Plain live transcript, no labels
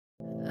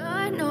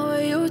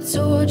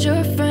told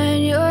your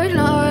friend you're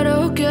not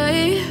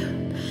okay?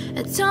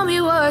 And tell me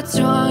what's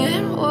wrong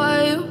and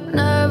why you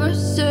never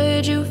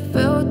said you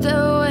felt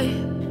that way.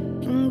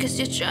 And guess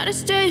you're trying to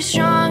stay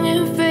strong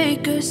and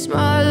fake a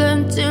smile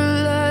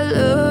until I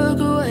look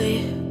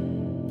away.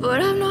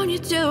 But I've known you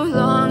too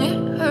long,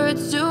 it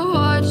hurts to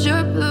watch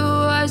your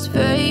blue eyes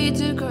fade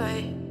to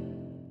gray.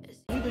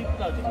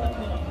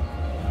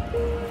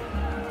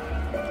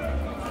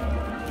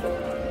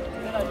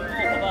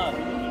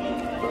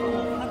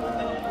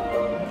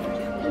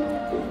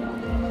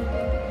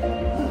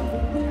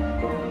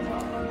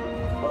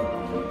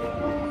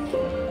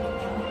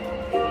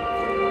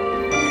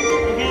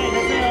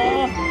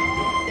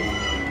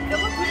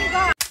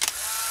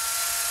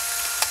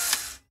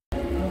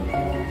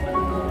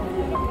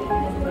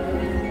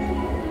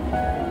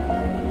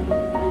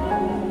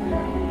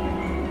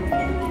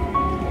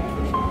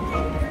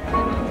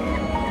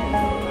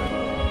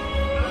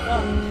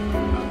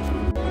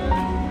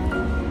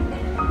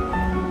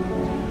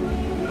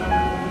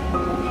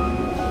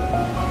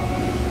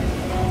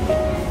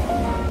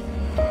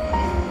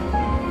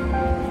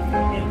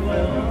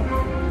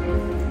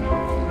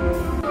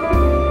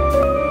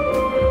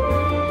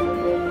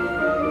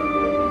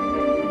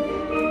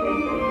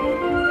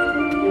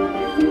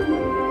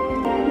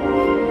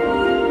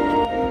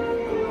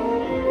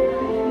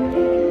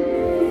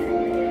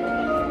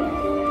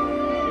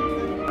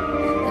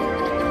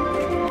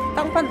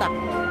 땅 판다.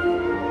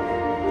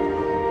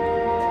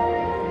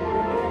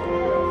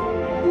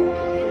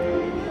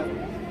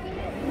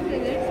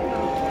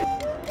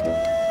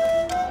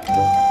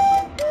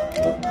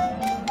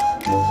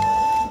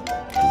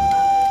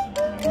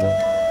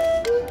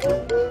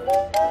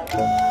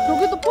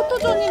 저기도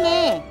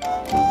포토존이네.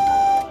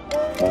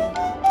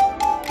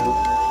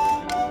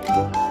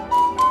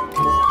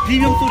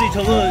 비명 소리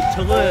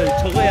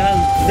저거에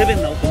한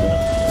 2배 나올 겁니다.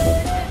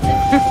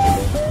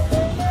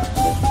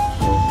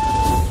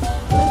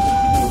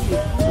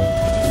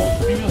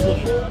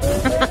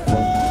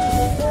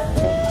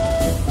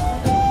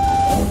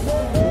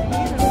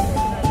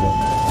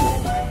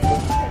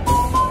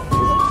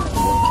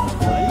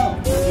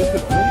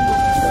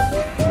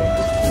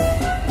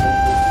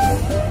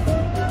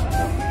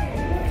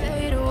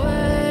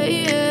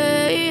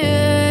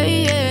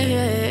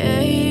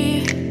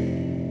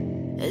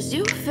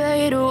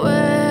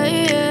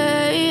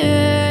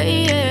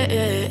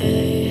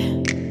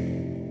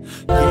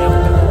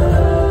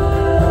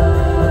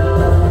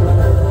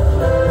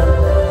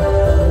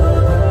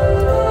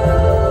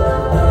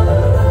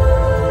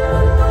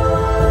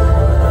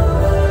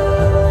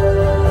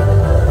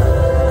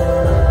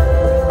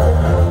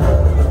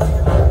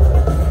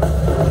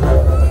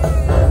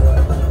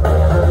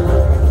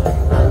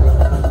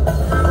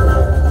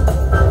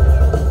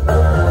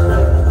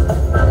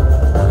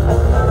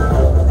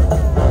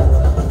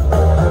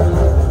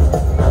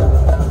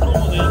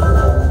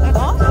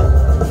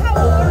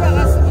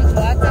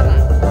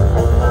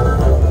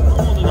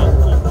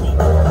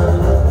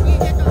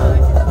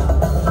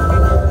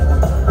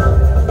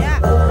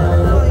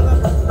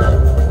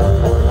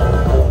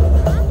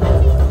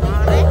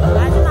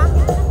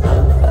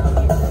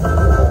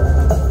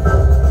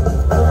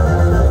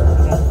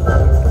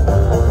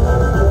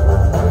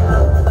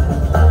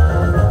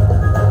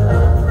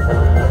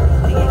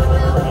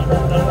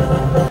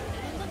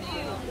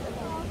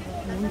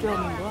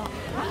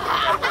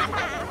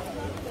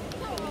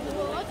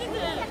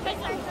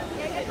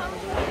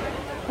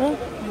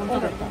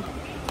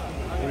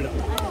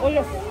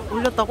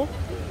 올렸다고?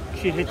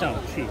 취했잖아,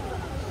 취.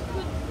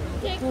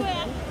 될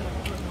거야.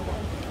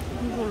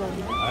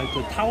 아니,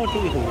 저 타워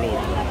쪽에서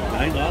올라오잖아.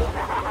 아닌가?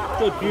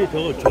 저 뒤에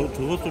저거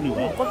소리인가?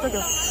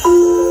 깜짝이야.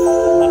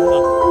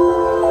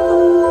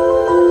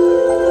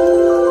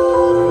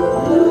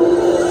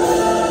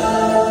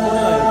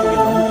 소리가 이쪽에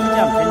너무 크지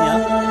않겠냐?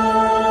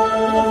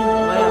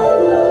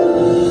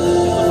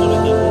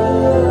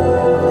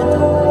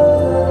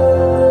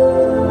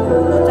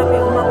 어차피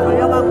음악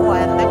걸려갖고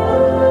와야 돼.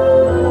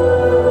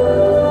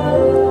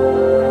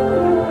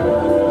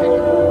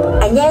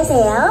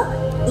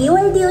 안녕하세요.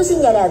 이월드에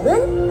오신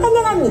여러분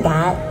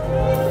환영합니다.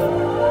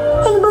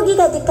 행복이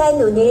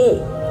가득한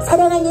오늘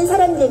사랑하는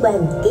사람들과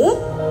함께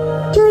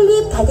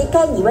튤립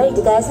가득한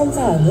이월드가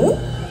선사하는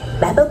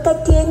마법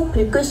같은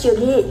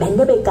불꽃쇼를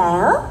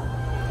만나볼까요?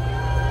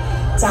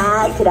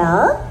 자,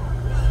 그럼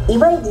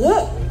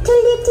이월드의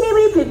튤립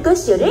트래블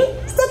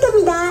불꽃쇼를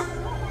시작합니다.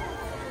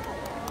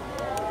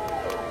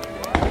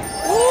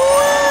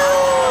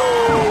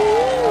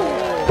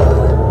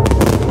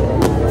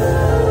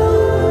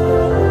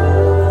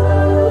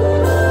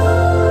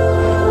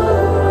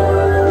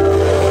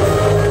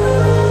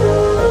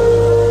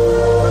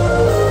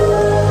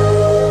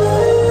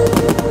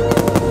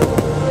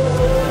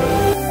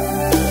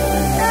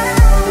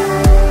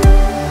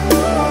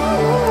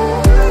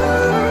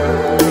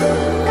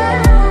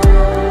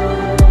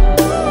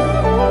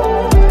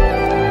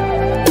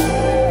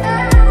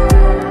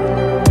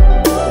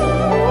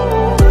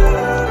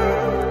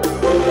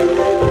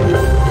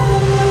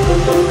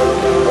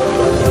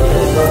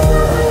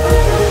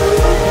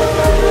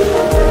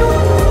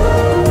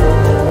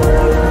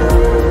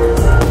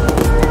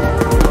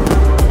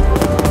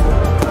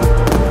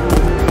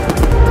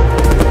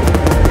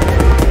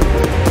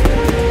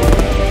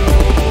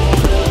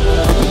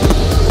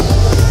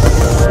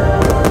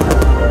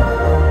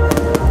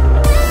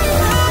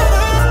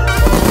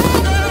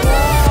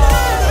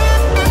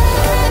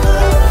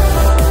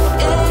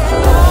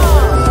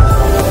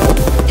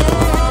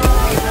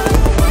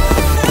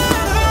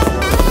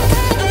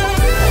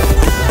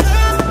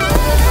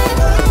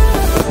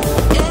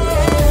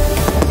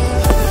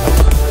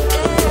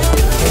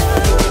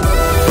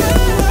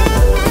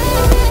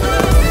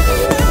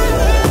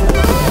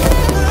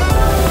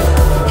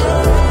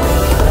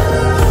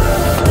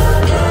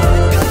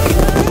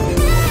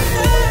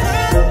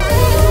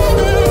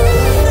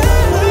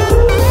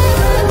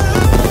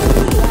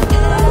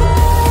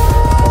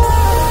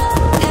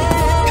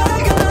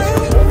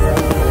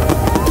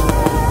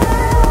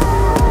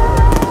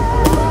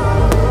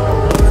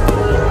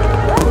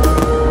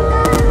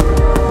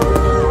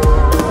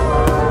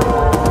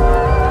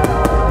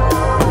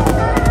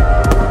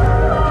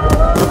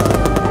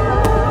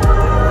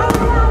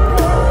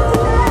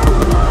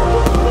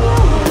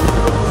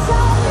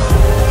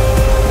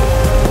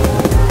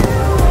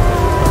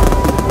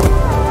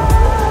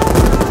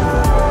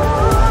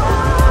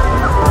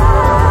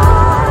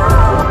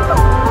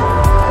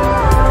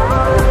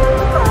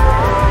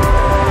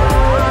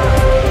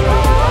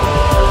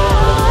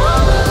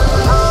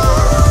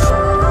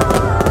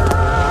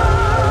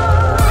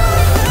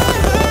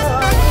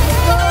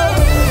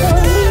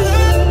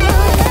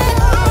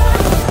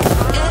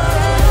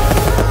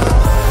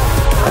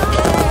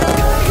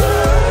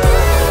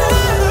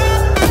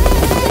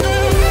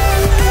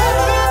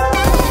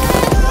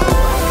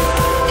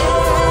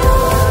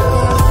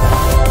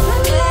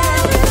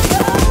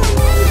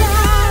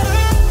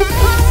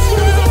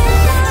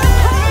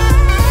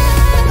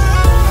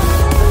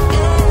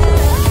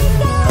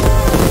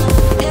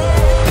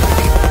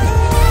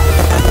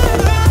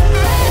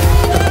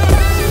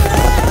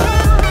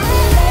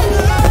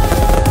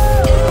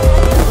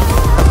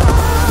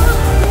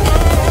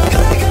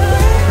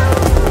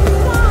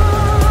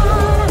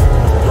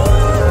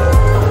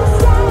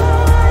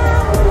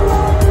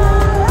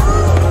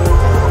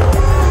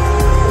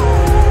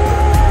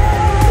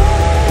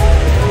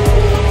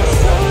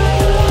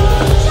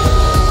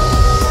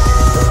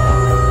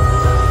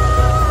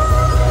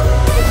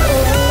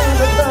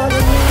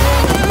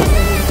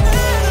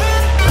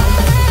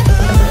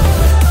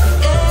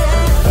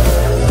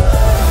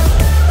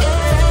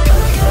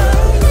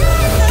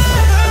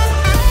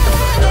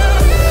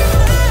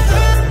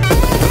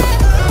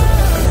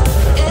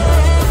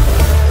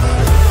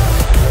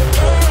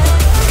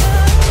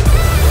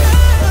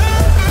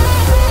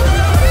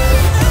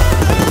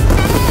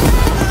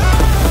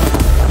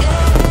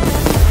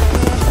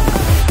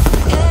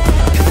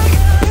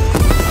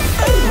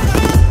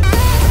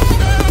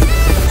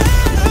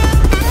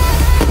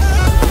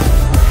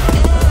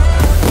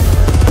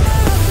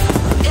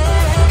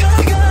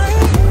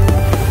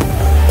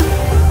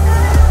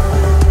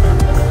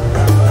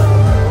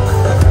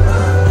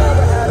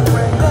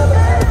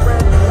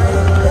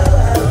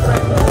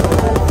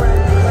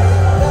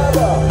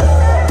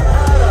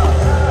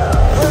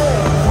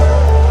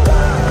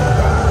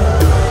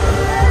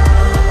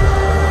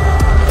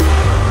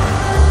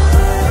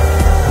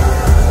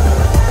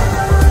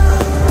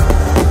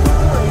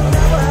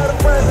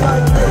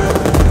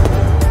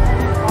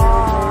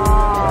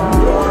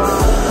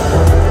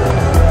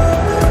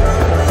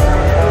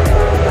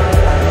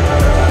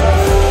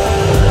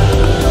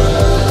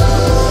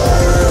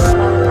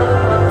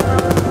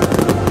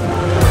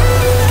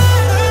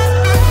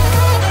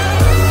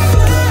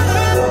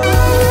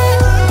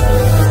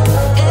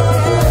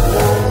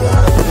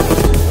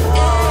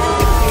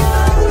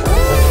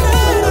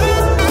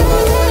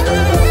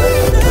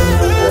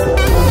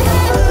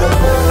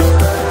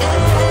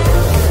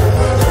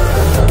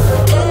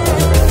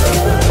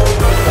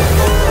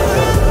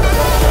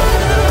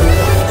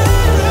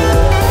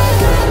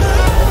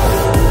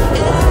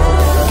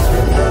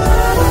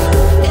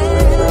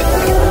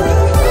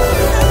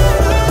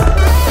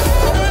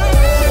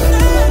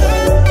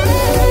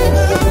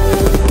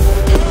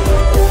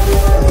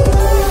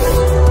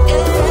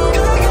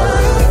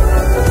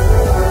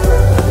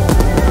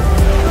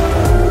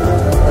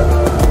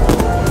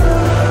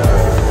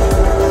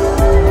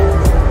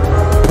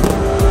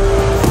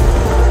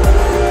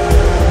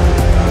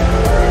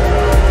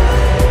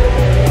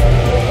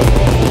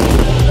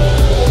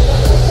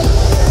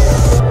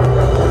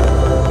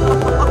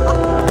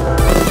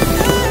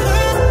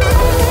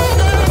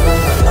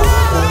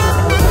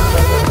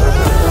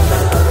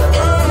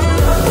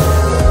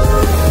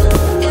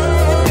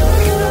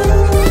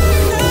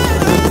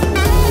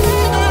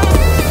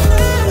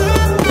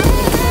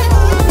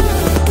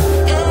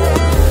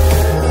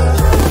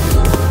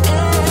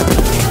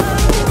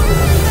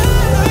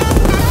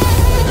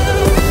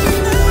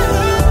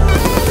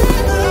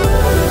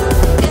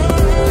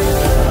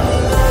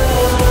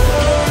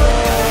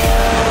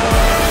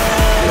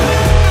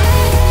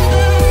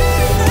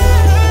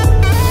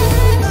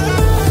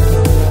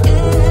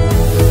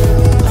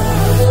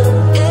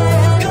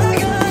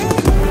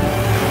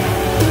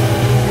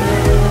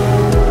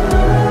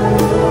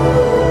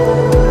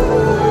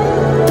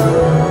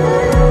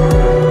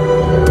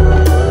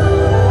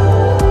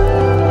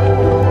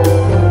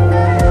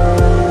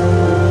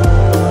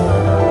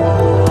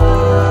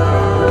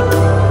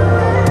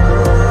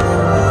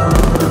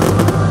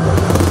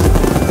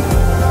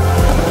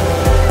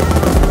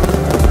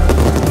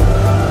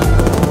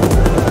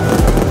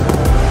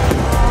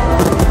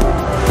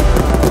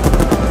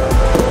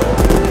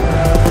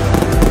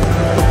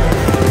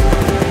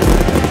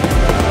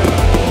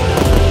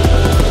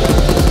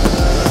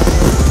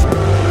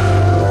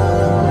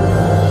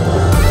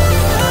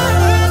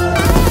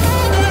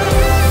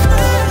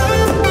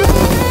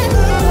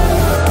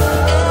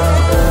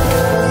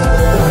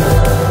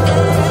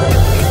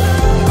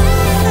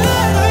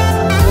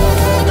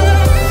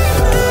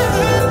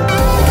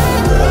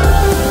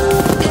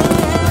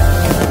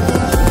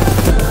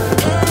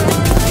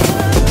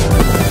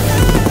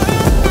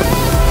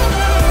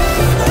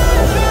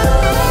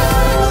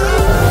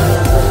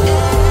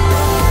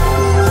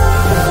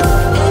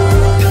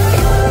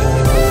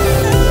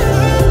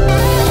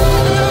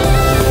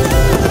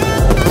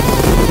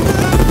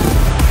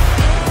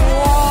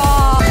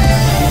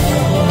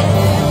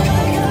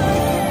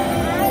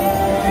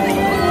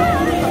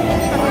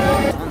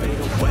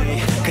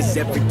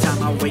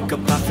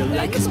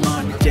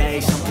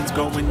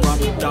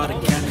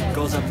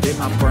 chemicals up in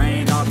my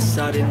brain. All of a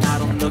sudden I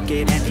don't look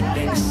at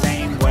anything the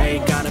same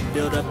way. Gotta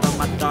build up of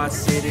my thoughts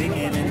sitting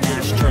in an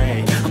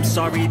ashtray. I'm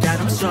sorry that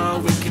I'm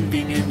so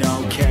inconvenient,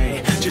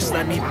 okay. Just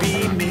let me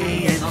be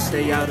me and I'll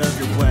stay out of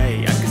your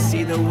way. I can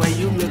see the way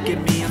you look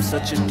at me, I'm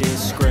such a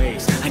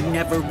disgrace. I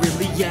never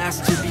really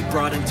asked to be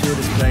brought into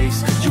this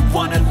place. You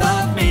wanna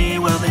love me?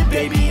 Well then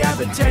baby have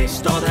a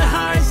taste. All the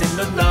highs and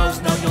the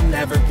lows, no you'll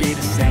never be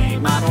the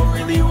same. I don't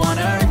really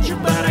wanna hurt you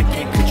but I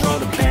can't control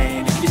the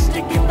pain. If you're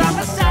sticking by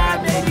my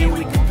side, maybe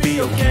we could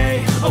be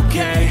okay.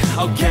 Okay,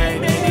 okay,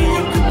 maybe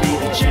you could be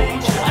the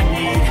change I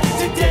need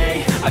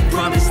today. I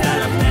promise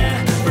that I've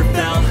never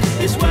felt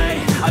this way.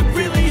 I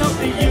really hope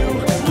that you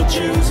will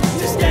choose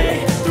to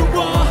stay through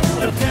all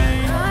the pain.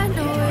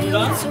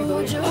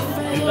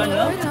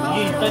 일단이야? 이게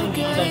일단인지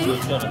일단인지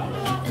어떻게 알아?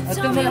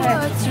 어떤 걸 해?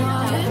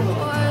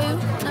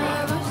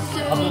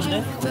 가본데?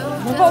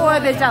 무거워야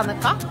되지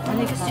않을까? 아니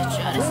그래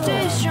이렇게 해서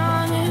뜯는데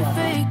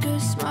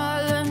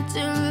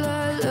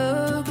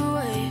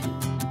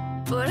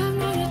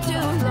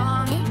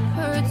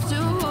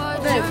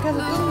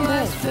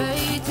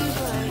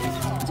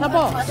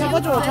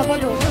잡아줘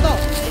뜯어.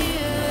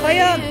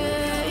 과연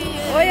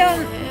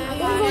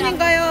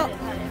똥손인가요?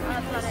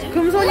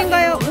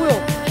 금손인가요? 뭐야?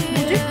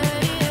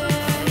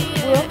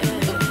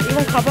 이건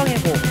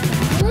가방이고.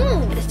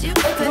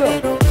 뭐야?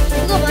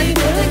 뭐가 많이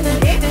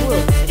들어있는데?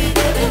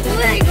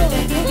 뭐야 이거?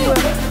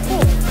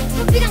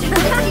 커피랑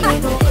바나나.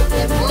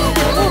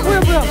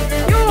 뭐야?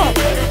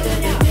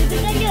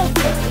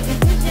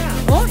 야!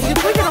 이게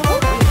끝이라고?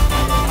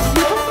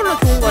 이게 텀블러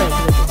좋은 거야,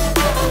 그래도.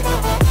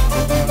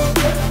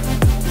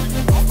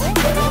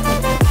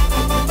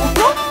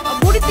 없어? 아,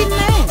 머리띠 있네.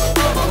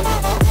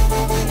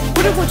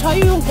 그리고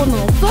자유용권은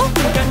없어?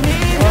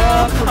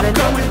 와, 그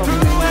렌즈는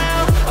없네.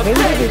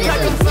 렌즈도 있어.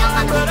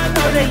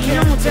 그래,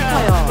 인형은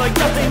좋다요.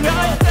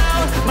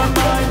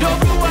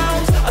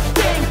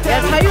 야,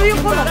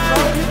 자유용권 없어?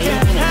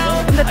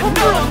 근데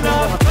텀블러 없는 거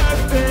같아.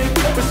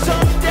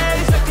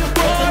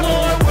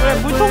 그래,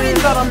 물통인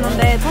줄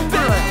알았는데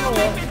텀블러야.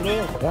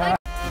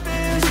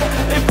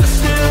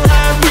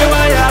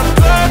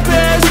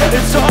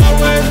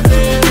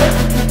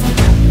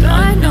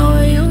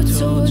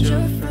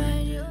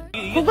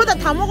 그거다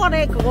다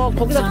먹으래. 그거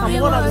거기다 다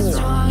먹으라고.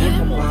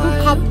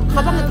 그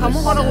가방에 다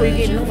먹으라고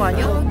이게 있는 거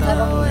아니야? 거기다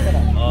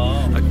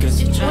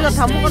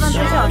다 먹으라는 뜻이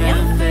아니야?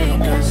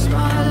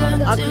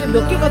 아 그게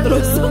몇 개가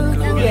들어있어?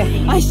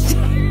 그게 아이씨.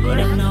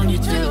 그래? 그건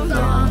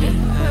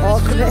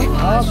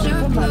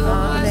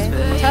맞아.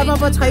 그래. 잘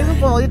봐봐.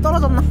 자유물권 어디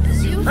떨어졌나?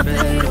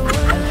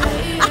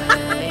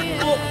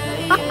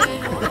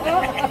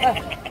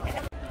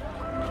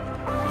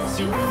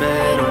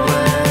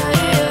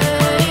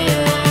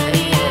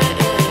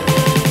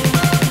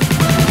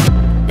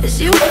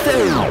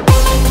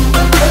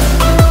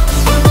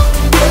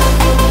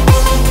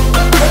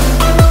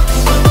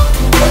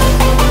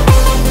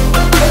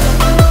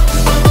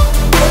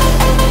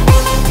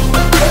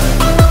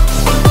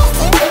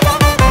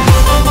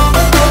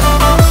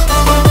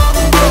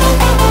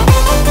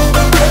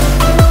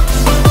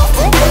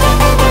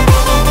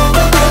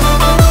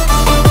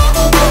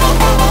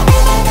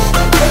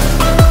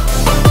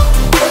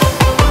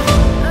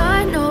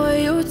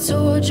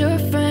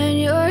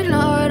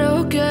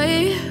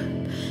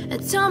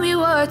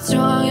 what's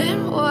wrong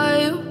and why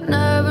you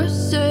never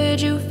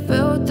said you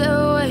felt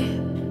that way.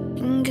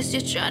 And guess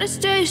you're trying to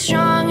stay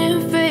strong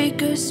and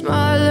fake a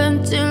smile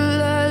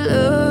until I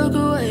look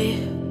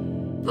away.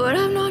 But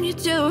I've known you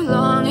too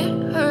long,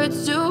 it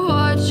hurts to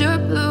watch your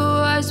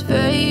blue eyes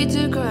fade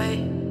to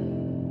gray.